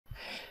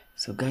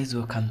So guys,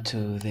 welcome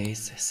to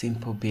this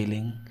simple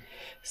billing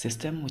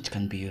system which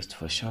can be used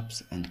for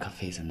shops and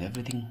cafes and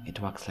everything. It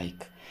works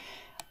like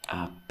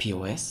a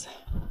POS.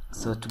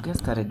 So to get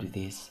started with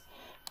this,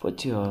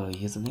 put your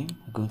username.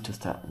 We're going to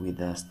start with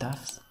the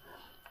staffs.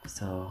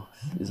 So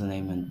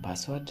username and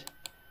password,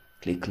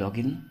 click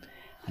login,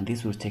 and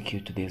this will take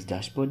you to this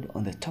dashboard.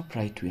 On the top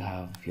right we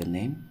have your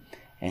name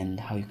and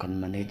how you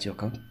can manage your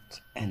account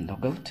and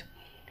log out.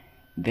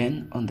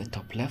 Then on the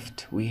top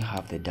left we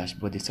have the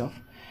dashboard itself,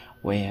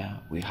 where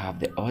we have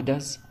the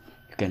orders.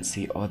 You can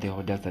see all the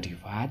orders that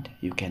you've had.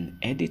 You can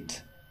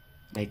edit,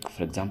 like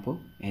for example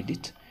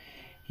edit.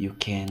 You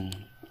can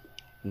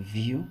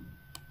view,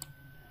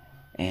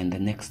 and the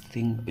next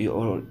thing,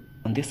 or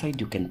on this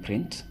side you can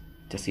print,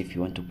 just if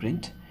you want to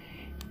print.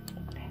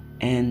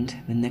 And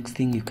the next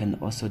thing you can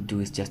also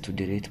do is just to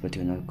delete, but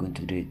you're not going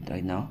to do it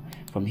right now.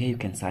 From here you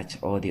can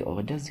search all the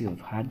orders you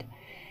have had,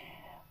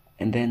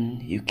 and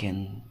then you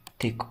can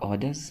take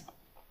orders.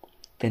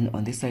 Then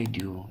on this side,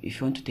 if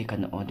you want to take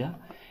an order,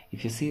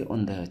 if you see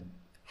on the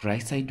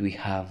right side we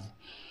have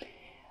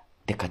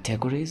the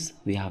categories.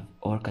 We have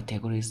all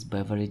categories: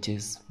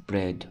 beverages,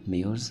 bread,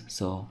 meals.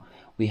 So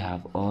we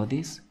have all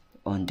these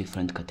on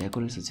different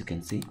categories, as you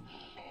can see.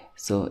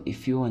 So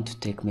if you want to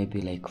take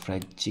maybe like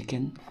fried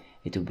chicken,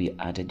 it will be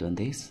added on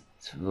this,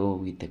 so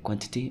with the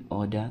quantity,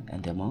 order,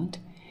 and the amount.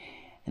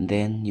 And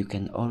then you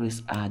can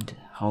always add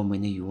how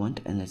many you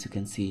want, and as you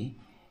can see,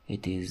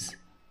 it is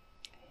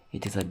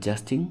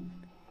adjusting.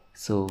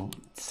 So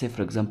say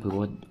for example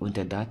we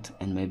wanted that,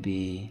 and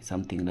maybe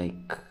something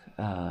like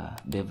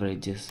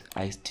beverages,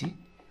 iced tea,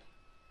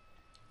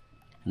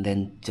 and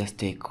then just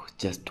take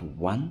just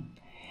one.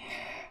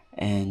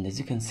 And as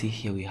you can see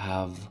here we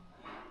have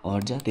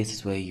order. This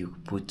is where you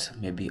put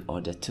maybe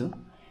order 2.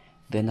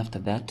 Then after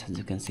that, as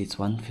you can see, it's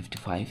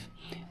 155.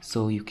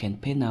 So you can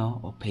pay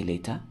now or pay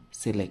later.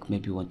 Say like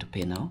maybe you want to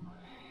pay now,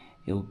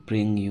 it will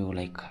bring you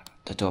like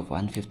total of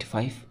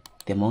 155.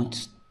 The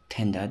amount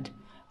tendered,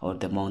 or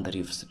the amount that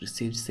you've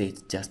received, say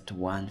it's just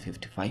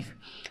 155,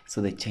 so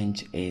the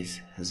change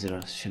is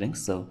 0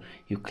 shillings. So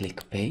you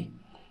click pay.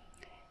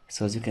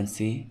 So as you can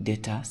see,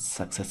 data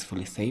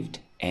successfully saved,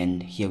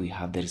 and here we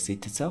have the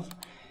receipt itself.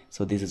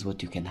 So this is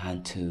what you can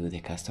hand to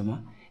the customer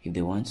if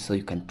they want. So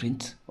you can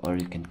print or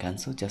you can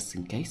cancel, just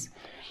in case.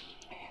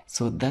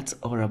 So that's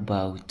all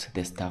about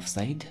the staff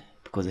side,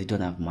 because I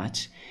don't have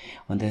much.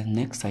 On the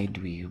next side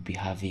we will be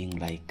having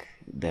like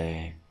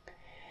the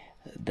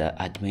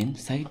admin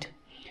side,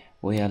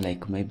 where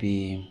like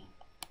maybe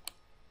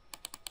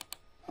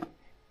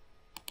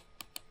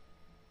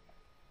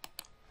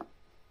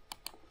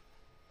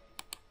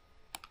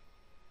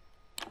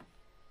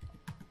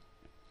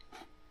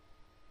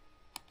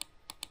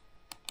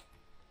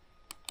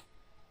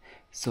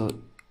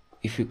so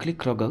if you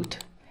click log out,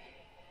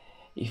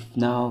 if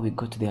now we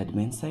go to the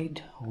admin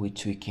side,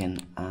 which we can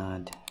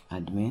add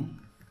admin,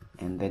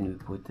 and then we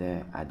put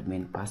the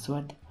admin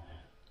password,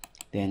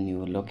 then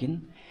you log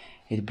in.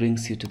 It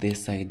brings you to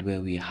this side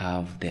where we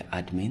have the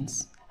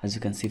admins. As you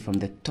can see from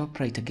the top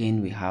right,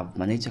 again we have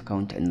manage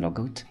account and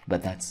logout,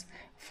 but that's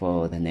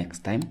for the next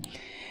time.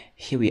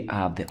 Here we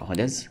have the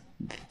orders.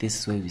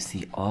 This is where we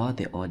see all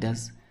the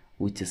orders,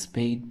 which is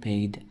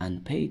paid,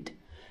 unpaid,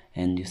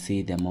 and you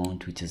see the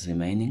amount which is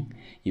remaining.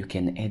 You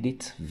can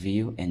edit,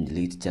 view, and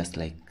delete just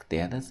like the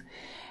others.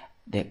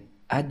 The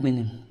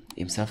admin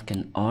himself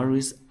can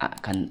always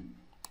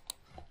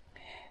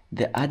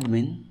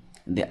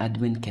the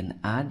admin can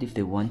add if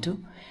they want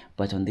to.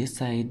 But on this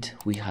side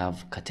we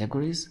have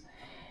categories.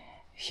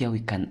 Here we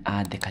can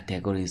add the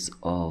categories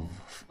of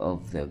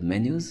the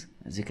menus.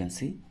 As you can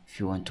see, if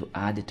you want to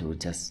add it, will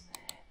just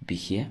be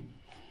here.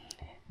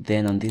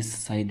 Then on this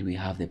side we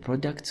have the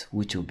product,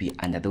 which will be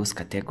under those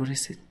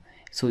categories.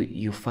 So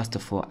you first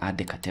of all add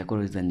the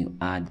categories, then you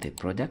add the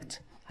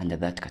product under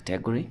that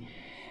category,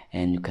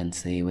 and you can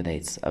say whether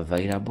it's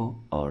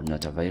available or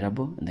not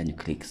available, and then you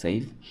click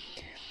save.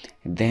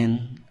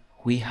 Then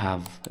we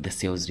have the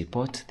sales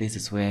report. This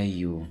is where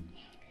you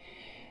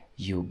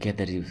get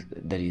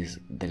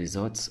the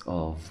results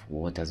of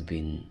what has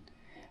been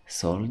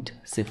sold.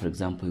 Say for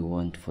example we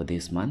want for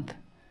this month,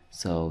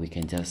 so we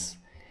can just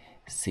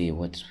see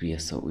what we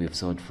have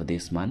sold for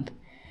this month.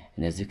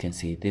 And as you can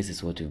see, this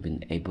is what we've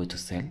been able to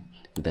sell,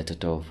 with a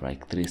total of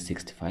like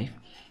 365.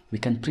 We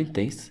can print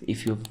this.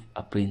 If you have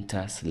a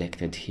printer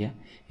selected here,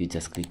 you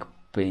just click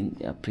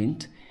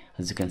print.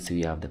 As you can see,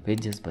 we have the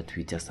pages, but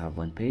we just have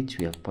one page.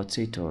 We have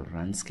portrait or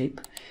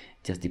landscape,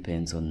 just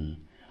depends on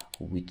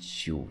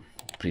which you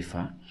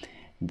prefer.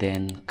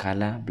 Then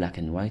color, black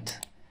and white.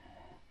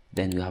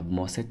 Then we have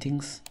more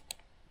settings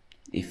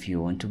if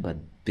you want to, but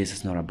this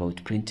is not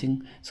about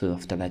printing, so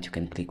after that you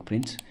can click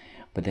print.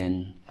 But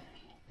then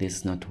this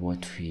is not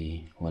what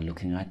we were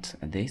looking at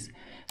this.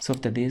 So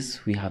after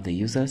this we have the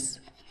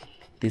users.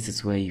 This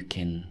is where you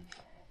can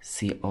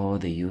see all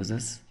the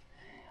users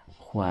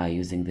who are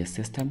using the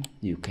system.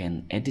 You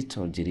can edit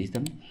or delete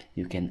them.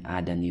 You can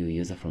add a new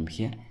user from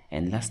here,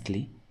 and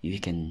lastly you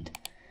can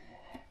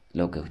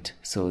log out.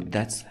 So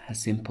that's a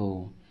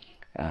simple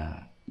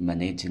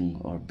managing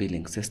or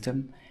billing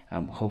system.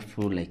 I'm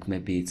hopeful, like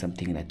maybe it's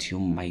something that you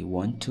might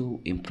want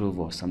to improve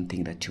or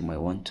something that you might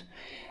want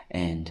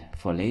and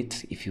follow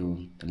it. If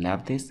you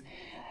love this,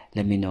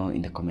 let me know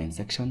in the comment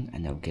section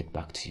and I'll get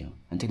back to you.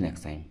 Until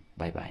next time,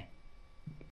 bye bye.